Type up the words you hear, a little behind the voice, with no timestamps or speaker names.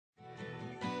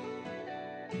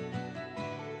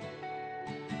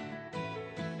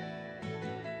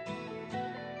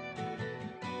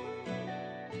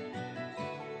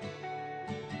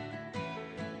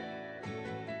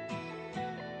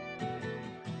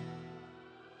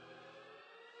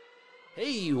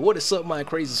Hey, what is up my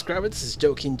crazy subscribers? This is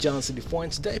Joking Johnson before,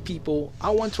 and today people, I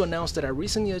want to announce that I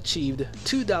recently achieved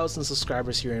 2,000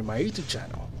 subscribers here in my YouTube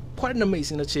channel. Quite an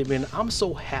amazing achievement. I'm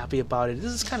so happy about it.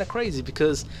 This is kind of crazy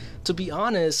because, to be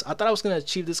honest, I thought I was going to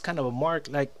achieve this kind of a mark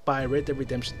like by Red Dead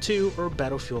Redemption 2 or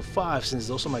Battlefield 5, since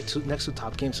those are my next two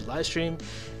top games to live stream.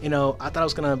 I thought I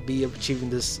was going to be achieving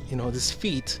this, this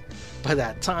feat by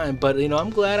that time, but I'm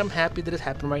glad, I'm happy that it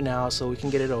happened right now so we can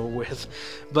get it over with.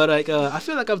 But I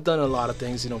feel like I've done a lot of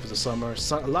things for the summer,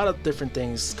 a lot of different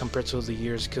things compared to the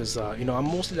years, because I'm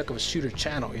mostly like a shooter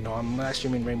channel. I'm live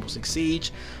streaming Rainbow Six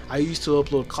Siege. I used to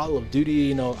upload Call of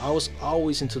Duty. I was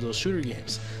always into those shooter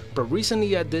games. But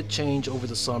recently I did change over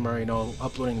the summer,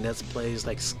 uploading Let's Plays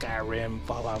like Skyrim,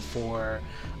 Fallout 4,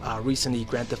 recently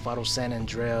Grand Theft Auto San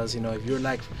Andreas.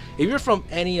 If you're from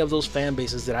any of those fan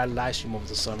bases that I live stream over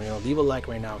the summer, leave a like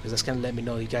right now, because that's gonna let me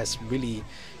know you guys really,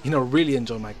 really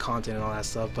enjoy my content and all that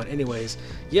stuff. But anyways,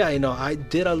 yeah, I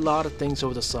did a lot of things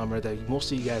over the summer that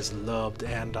most of you guys loved,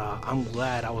 and I'm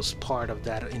glad I was part of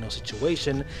that,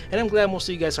 situation, and I'm glad most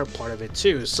of you guys are part of it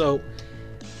too. So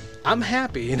I'm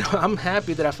happy, I'm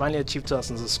happy that I finally achieved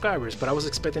 2,000 subscribers, but I was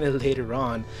expecting it later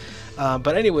on.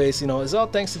 But anyways, it's all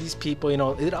thanks to these people.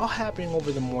 It all happening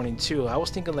over the morning too. I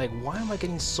was thinking like, why am I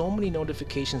getting so many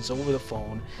notifications over the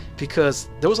phone? Because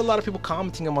there was a lot of people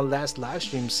commenting on my last live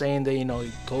stream saying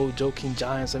that, go Joking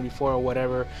Giant 74 or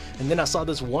whatever. And then I saw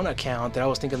this one account that I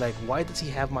was thinking like, why does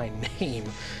he have my name?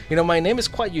 My name is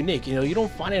quite unique. You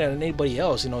don't find it on anybody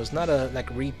else. It's not a like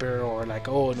Reaper or like,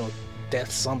 oh no, Death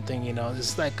something.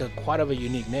 It's like quite of a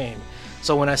unique name.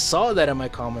 So when I saw that in my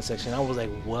comment section, I was like,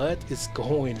 what is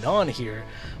going on here?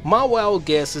 My wild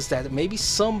guess is that maybe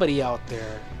somebody out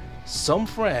there, some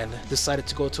friend, decided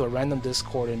to go to a random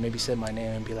Discord and maybe say my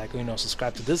name and be like,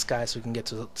 subscribe to this guy so we can get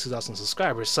to 2,000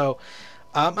 subscribers. So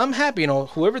I'm happy,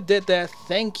 whoever did that,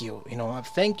 thank you.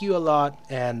 Thank you a lot,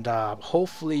 and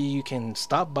hopefully you can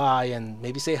stop by and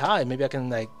maybe say hi. Maybe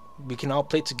we can all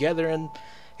play together and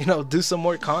do some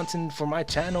more content for my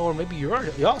channel, or maybe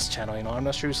y'all's channel. I'm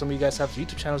not sure, some of you guys have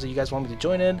YouTube channels that you guys want me to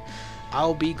join in.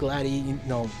 I'll be glad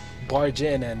to barge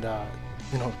in and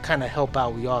kind of help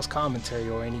out with y'all's commentary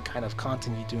or any kind of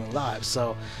content you're doing live.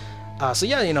 So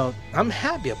yeah, I'm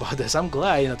happy about this. I'm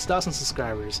glad, 2,000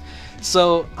 subscribers.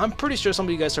 So I'm pretty sure some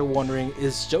of you guys are wondering,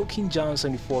 is Joking John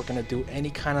 74 gonna do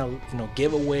any kind of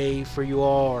giveaway for you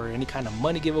all, or any kind of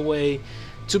money giveaway?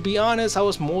 To be honest, I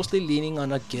was mostly leaning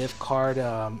on a gift card.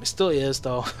 It still is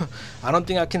though. I don't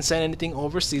think I can send anything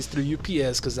overseas through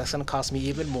UPS, because that's gonna cost me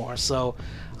even more. So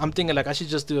I'm thinking like I should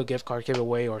just do a gift card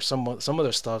giveaway or some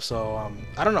other stuff. So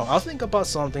I don't know, I'll think about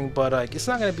something, but it's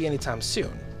not gonna be anytime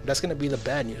soon. That's gonna be the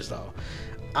bad news though.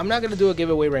 I'm not gonna do a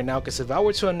giveaway right now, because if I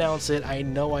were to announce it, I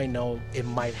know it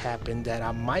might happen that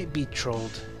I might be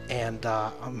trolled and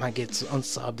I might get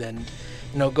unsubbed and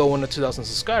go under 2,000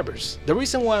 subscribers. The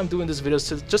reason why I'm doing this video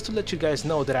is just to let you guys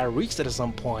know that I reached it at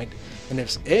some point, and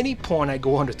if any point I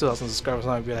go under 2,000 subscribers,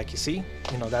 I'm gonna be like, you see,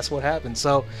 that's what happened.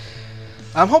 So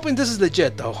I'm hoping this is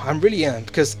legit though. I really am,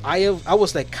 because I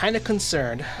was like kind of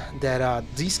concerned that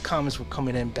these comments were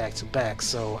coming in back to back.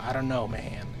 So I don't know,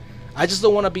 man. I just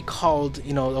don't want to be called,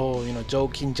 oh,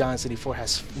 Joking John 74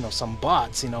 has, some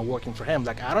bots, working for him.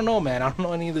 Like, I don't know, man. I don't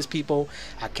know any of these people.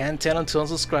 I can't tell them to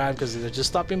unsubscribe because they're just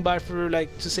stopping by for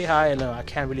like to say hi, and I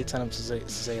can't really tell them to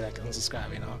say like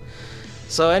unsubscribe,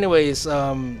 So, anyways,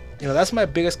 that's my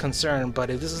biggest concern. But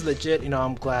if this is legit,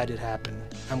 I'm glad it happened.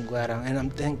 I'm glad, and I'm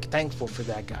thankful for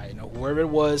that guy. Whoever it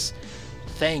was,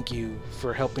 thank you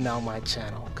for helping out my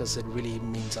channel, because it really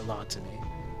means a lot to me.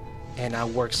 And I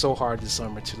worked so hard this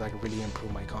summer to like really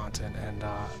improve my content, and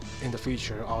in the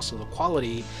future also the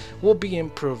quality will be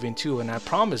improving too, and I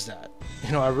promise that.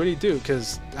 I really do,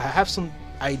 because I have some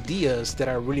ideas that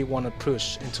I really want to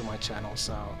push into my channel.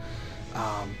 So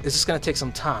it's just gonna take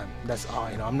some time, that's all.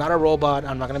 I'm not a robot.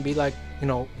 I'm not gonna be like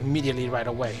immediately right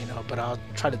away, but I'll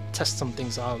try to test some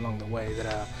things out along the way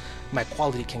that my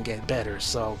quality can get better.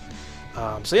 So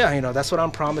yeah, that's what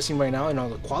I'm promising right now.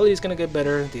 The quality is gonna get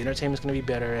better, the entertainment is gonna be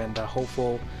better, and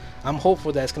I'm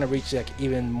hopeful that it's gonna reach like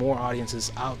even more audiences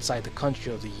outside the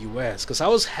country of the US, because I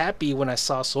was happy when I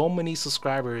saw so many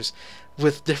subscribers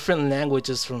with different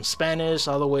languages, from Spanish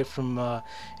all the way from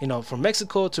from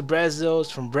Mexico to Brazil,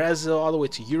 from Brazil all the way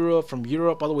to Europe, from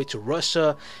Europe all the way to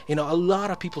Russia. A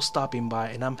lot of people stopping by,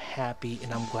 and I'm happy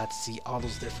and I'm glad to see all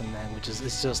those different languages.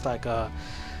 It's just like a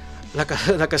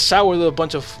shower with a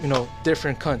bunch of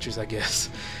different countries, I guess.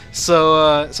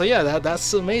 So yeah,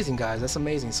 that's amazing, guys. That's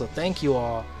amazing. So thank you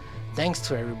all, thanks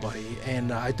to everybody.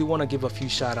 And I do want to give a few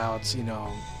shout outs,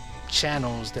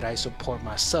 channels that I support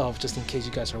myself, just in case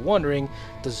you guys are wondering,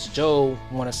 does Joe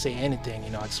want to say anything? You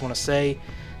know, I just want to say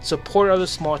support other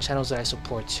small channels that I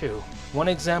support too. One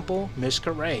example,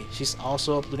 Mishka Ray. She's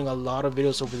also uploading a lot of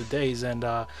videos over the days, and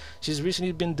she's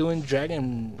recently been doing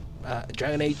Dragon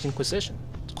Age Inquisition.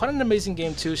 It's quite an amazing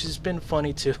game too. She's been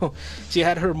funny too. She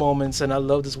had her moments, and I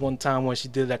love this one time when she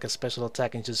did like a special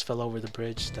attack and just fell over the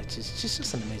bridge. She's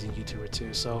just an amazing YouTuber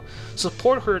too. So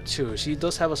support her too. She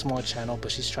does have a small channel,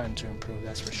 but she's trying to improve,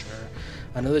 that's for sure.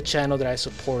 Another channel that I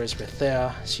support is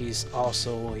Rethea. She's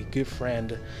also a good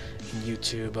friend in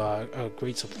YouTube, a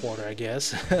great supporter, I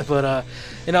guess. But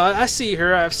you know, I've seen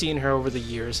her over the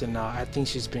years, and I think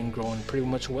she's been growing pretty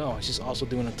much well. She's also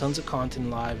doing tons of content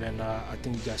live, and I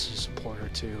think you guys should support her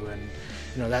too. And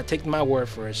you know, that, take my word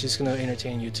for it, she's gonna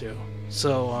entertain you too.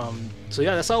 So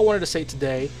yeah, that's all I wanted to say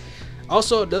today.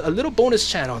 Also, a little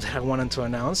bonus channel that I wanted to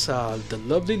announce, the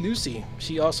lovely Lucy.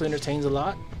 She also entertains a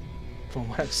lot, from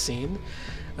what I've seen.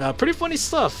 Pretty funny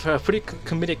stuff, pretty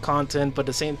comedic content, but at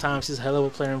the same time she's a hell of a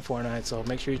player in Fortnite, so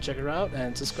make sure you check her out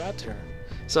and subscribe to her.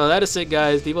 So that is it,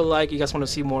 guys. Leave a like if you guys want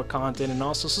to see more content, and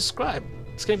also subscribe.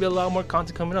 It's gonna be a lot more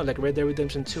content coming up, like Red Dead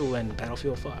Redemption 2 and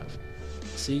Battlefield 5.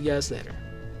 See you guys later.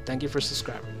 Thank you for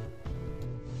subscribing.